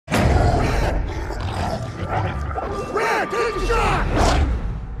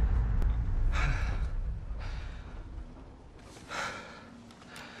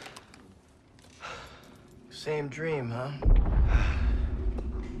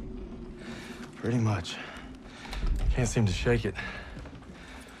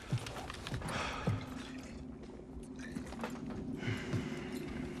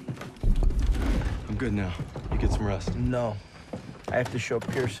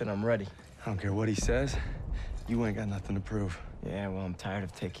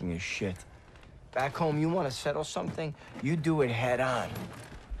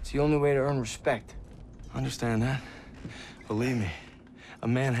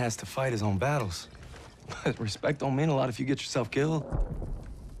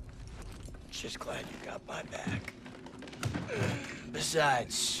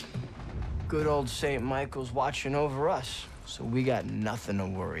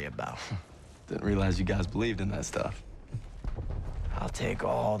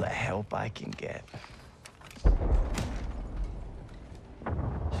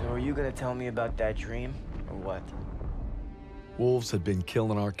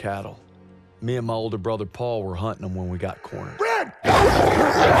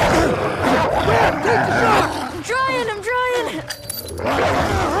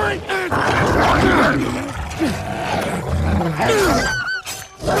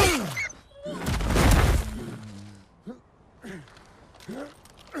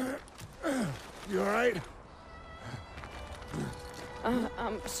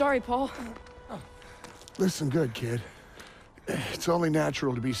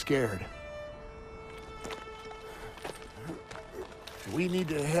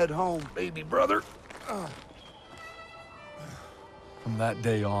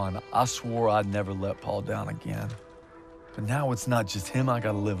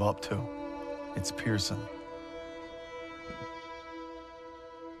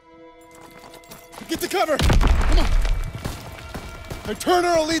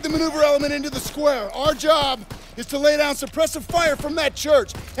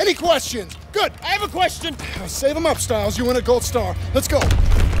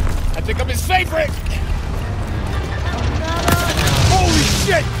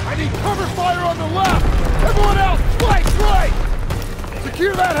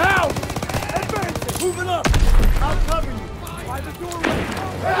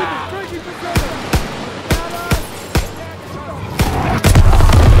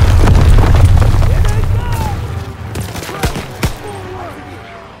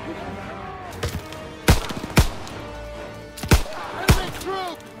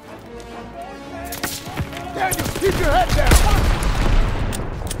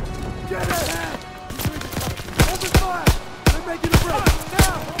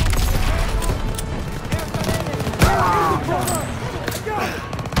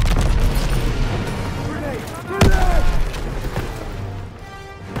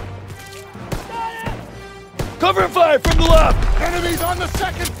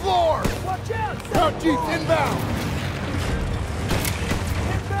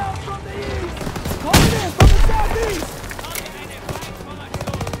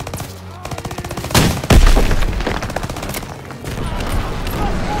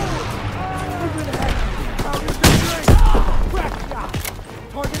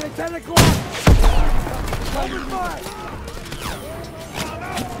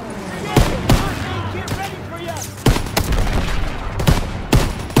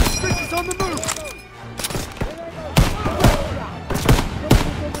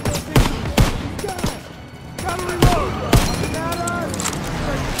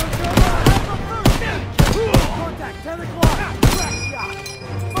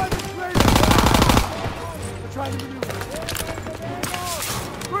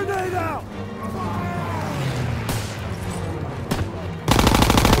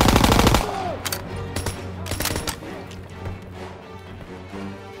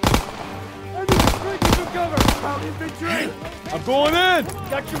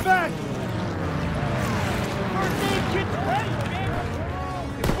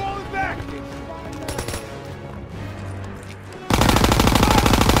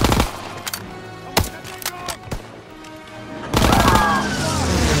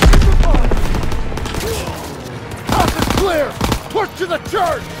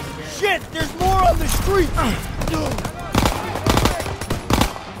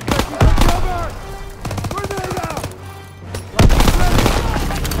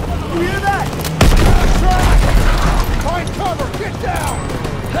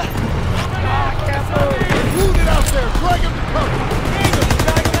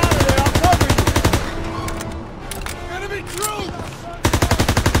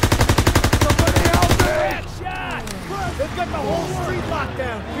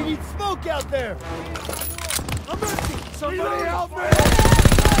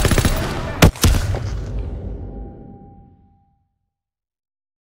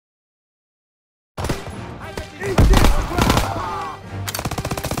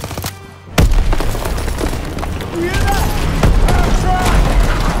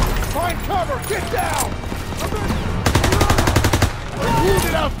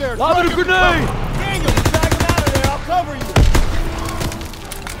there! Lob it a grenade! Daniel, drag him out of there. I'll cover you.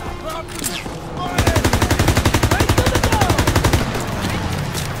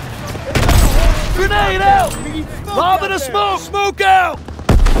 Grenade out! Lob it a smoke! Smoke out!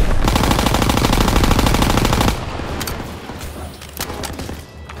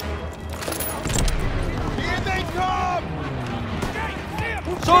 Here they come!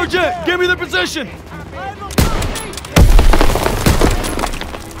 Sergeant, give me the position!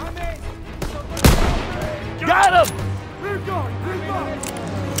 Got him! Rear guard! Rear guard!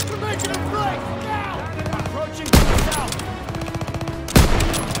 We're making a break! Now! Approaching from the south!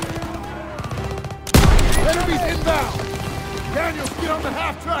 Enemies inbound! Daniels, get on the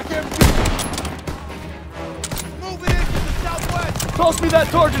half-track MG! Moving in from the southwest! Toss me that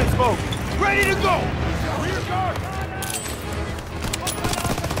targeted smoke! Ready to go! Rear guard!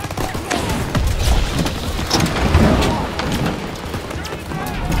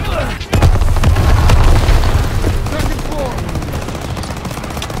 Second floor!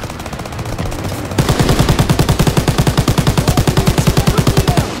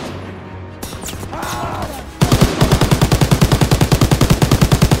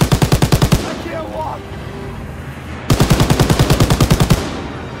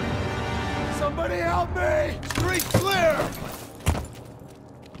 Somebody help me! Street clear!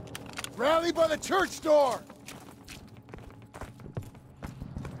 Rally by the church door!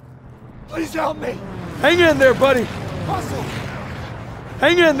 Please help me! Hang in there, buddy! Hustle!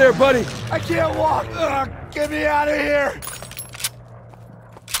 Hang in there, buddy! I can't walk! Get me out of here!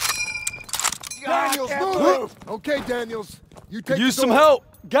 Daniels, move! Okay, Daniels. You take Use the some door. help!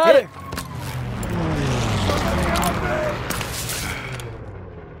 Got it! Somebody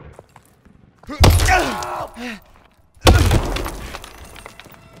help me!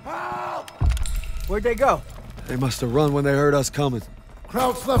 Help! Where'd they go? They must have run when they heard us coming.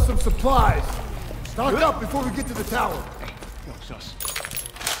 Krauts left some supplies. Stock up before we get to the tower.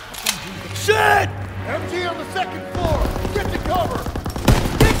 Shit! MG on the second floor. Get to cover.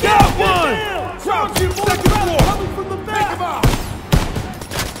 Got one! Krauts, you second floor. Coming from the back. Take him out.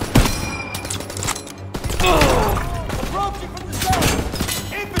 Approaching from the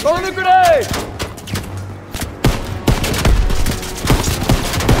south! Infantry! Throw the grenade!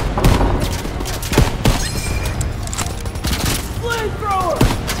 Flamethrower!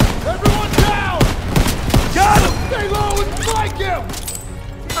 Everyone down. Got him! Stay low and flank him.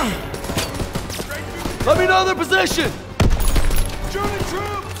 Let me know their position! German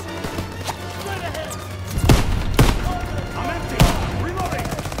troops. Straight ahead! I'm empty. Reloading.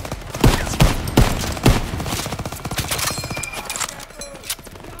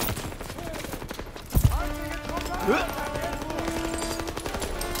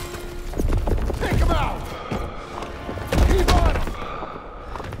 Take him out. Keep on him.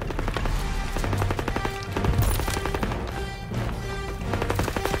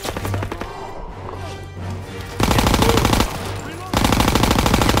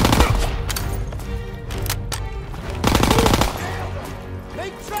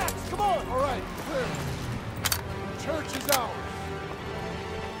 Make tracks! Come on! All right, clear. The church is ours.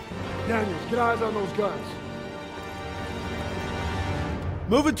 Daniels, get eyes on those guns.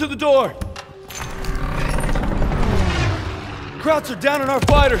 Moving to the door! Krauts are down on our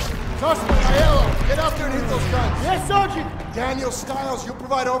fighters! Suspect, Aiello, get out there and hit those guns. Yes, Sergeant! Daniel Stiles, you'll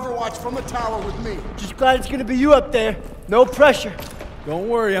provide overwatch from the tower with me. Just glad it's gonna be you up there. No pressure. Don't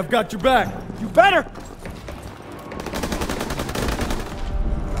worry, I've got your back. You better!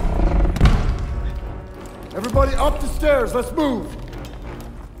 Everybody up the stairs, let's move.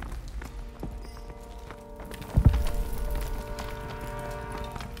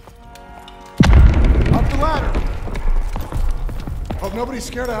 Up the ladder. Hope nobody's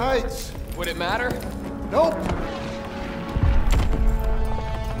scared of heights. Would it matter? Nope.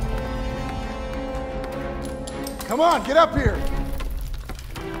 Come on, get up here.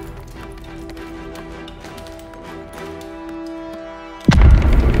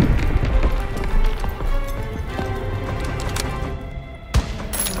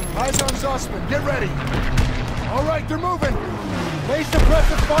 Eyes on Zussman, get ready. All right, they're moving. Lay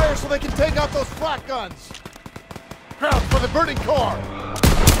suppressive fire so they can take out those flak guns. Crowd for the burning car.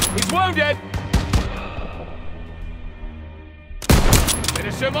 He's wounded!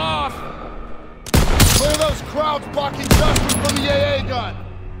 Finish him off! Clear those crowds blocking Zussman from the AA gun.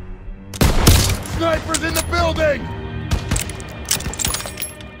 Snipers in the building.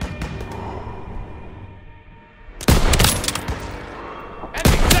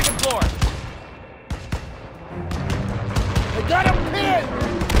 Enemy, second floor! They got him pinned.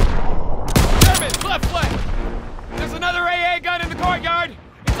 German, left flank! There's another AA gun in the courtyard!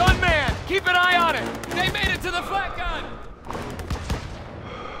 It's on to the flat gun!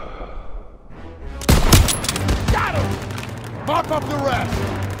 Got him! Mop up the rest!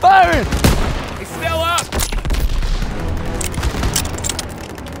 Firing! He's still up!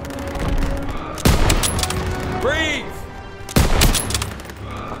 Breathe!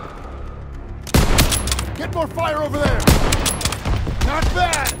 Get more fire over there! Not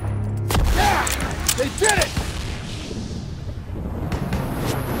bad! Yeah! They did it!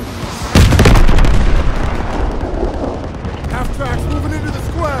 Half-tracks moving into the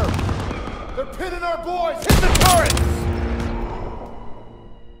square! They're pinning our boys! Hit the turrets!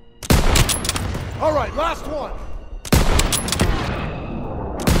 All right, last one!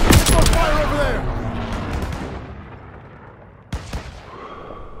 Get more fire over there!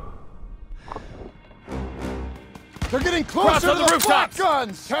 They're getting closer to the flak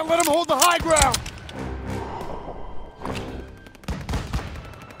guns! Can't let them hold the high ground!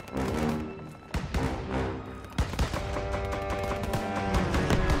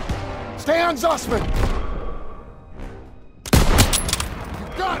 Stay on Zussman! You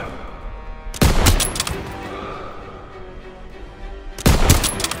got him!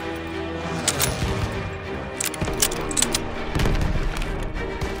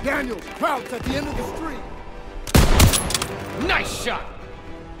 Daniels, crouch at the end of the street! Nice shot!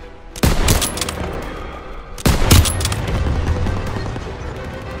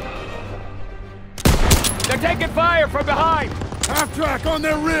 They're taking fire from behind! Half-track on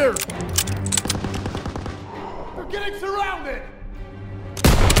their rear! They're getting surrounded!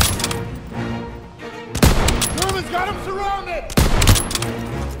 Germans got them surrounded!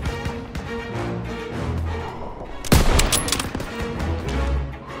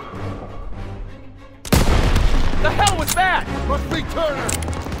 The hell was that? Must be Turner!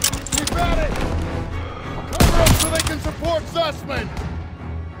 Keep at it! Cover them so they can support Zussman!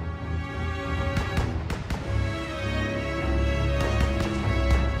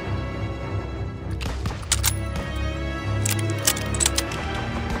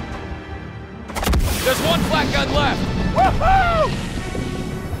 There's one flat gun left! Woohoo!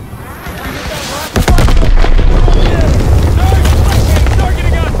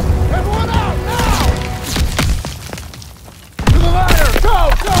 Targeting us! Everyone out, now! To the ladder! Go,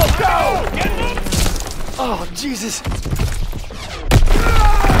 go, go! Get him! Oh, Jesus!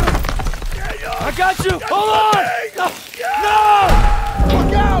 I got you! Hold on! No!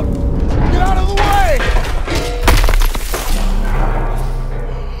 Look out! Get out of the way!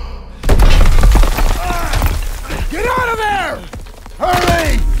 Get out of there!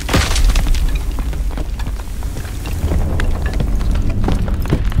 Hurry!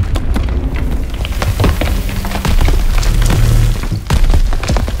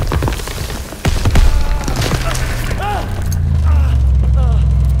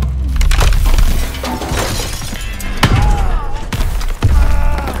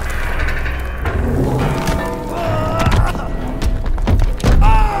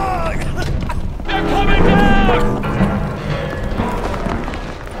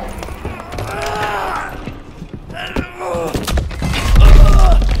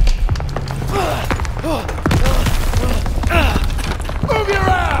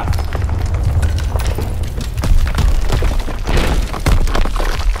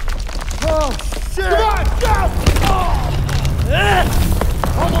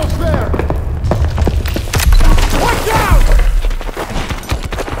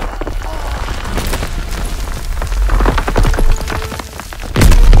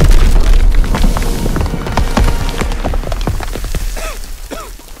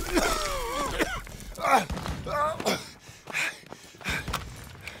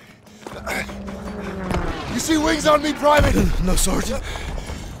 On me, Private? No, Sergeant.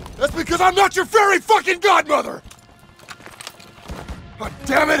 That's because I'm not your fairy fucking godmother! God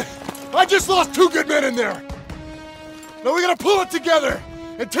damn it! I just lost 2 good men in there! Now we gotta pull it together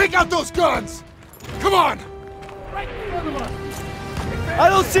and take out those guns! Come on! Right in front of us! I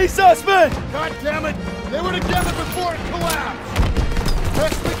don't see Zussman! God damn it! They were together before it collapsed!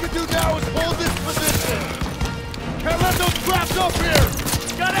 Best we can do now is hold this position! Can't let those traps up here!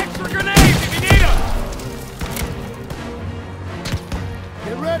 Got extra grenades if you need them!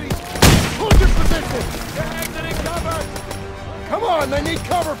 Get ready! Hold your position! They're exiting cover! Come on, they need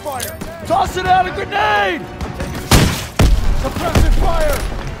cover fire! Toss it out a grenade! Suppressive fire!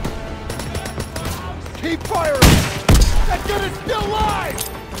 Keep firing! That gun is still live!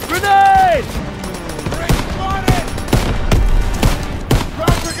 Grenade! Break spotted!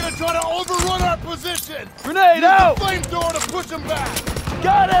 Crowds are gonna try to overrun our position! Grenade Use out! the flamethrower to push them back!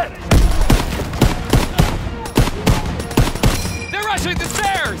 Got it! They're rushing the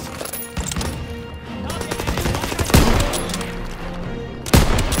stairs!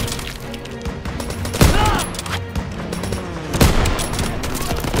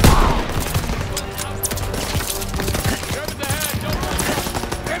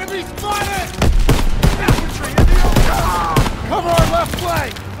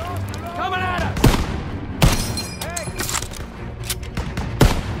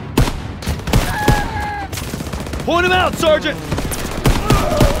 Point him out, Sergeant!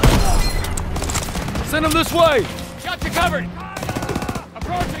 Send him this way! Got you covered!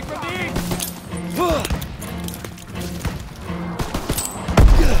 Approaching from the east!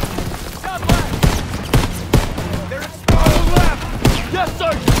 Southwest! They're exposed left! Yes,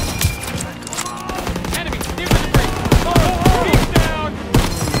 Sergeant! Enemy, near the debris! He's down!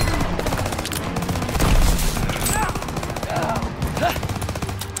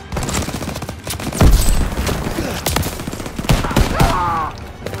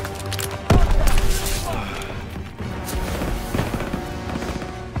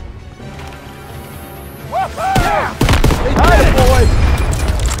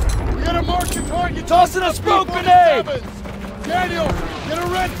 We gotta mark the target. Tossing a smoke grenade! Daniel, get a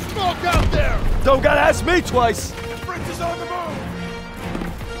red smoke out there! Don't gotta ask me twice! Fritz is on the move!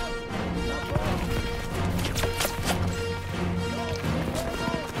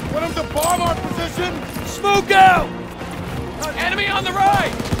 Want him to bomb our position? Smoke out! Enemy on the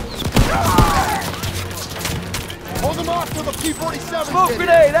right! Hold him off till the P-47 Smoke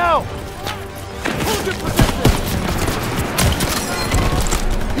grenade out! Hold your position!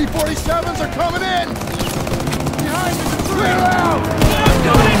 P-47s are coming in! Behind me, clear out!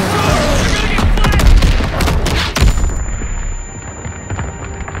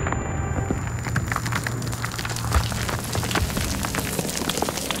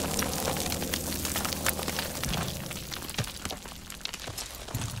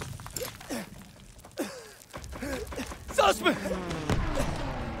 Suspect!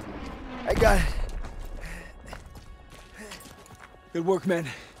 I got it. Good work, men.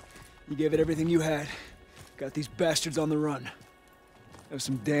 You gave it everything you had. Got these bastards on the run. That was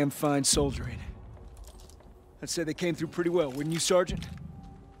some damn fine soldiering. I'd say they came through pretty well, wouldn't you, Sergeant?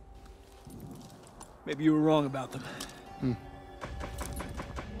 Maybe you were wrong about them. You've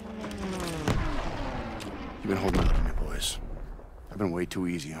been holding out on me, boys. I've been way too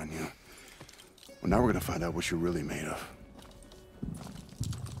easy on you. Well, now we're gonna find out what you're really made of.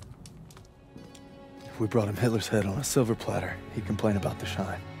 If we brought him Hitler's head on a silver platter, he'd complain about the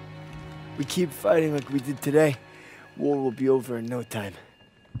shine. We keep fighting like we did today, war will be over in no time.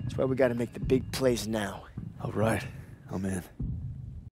 That's why we gotta make the big plays now. All right, I'm in.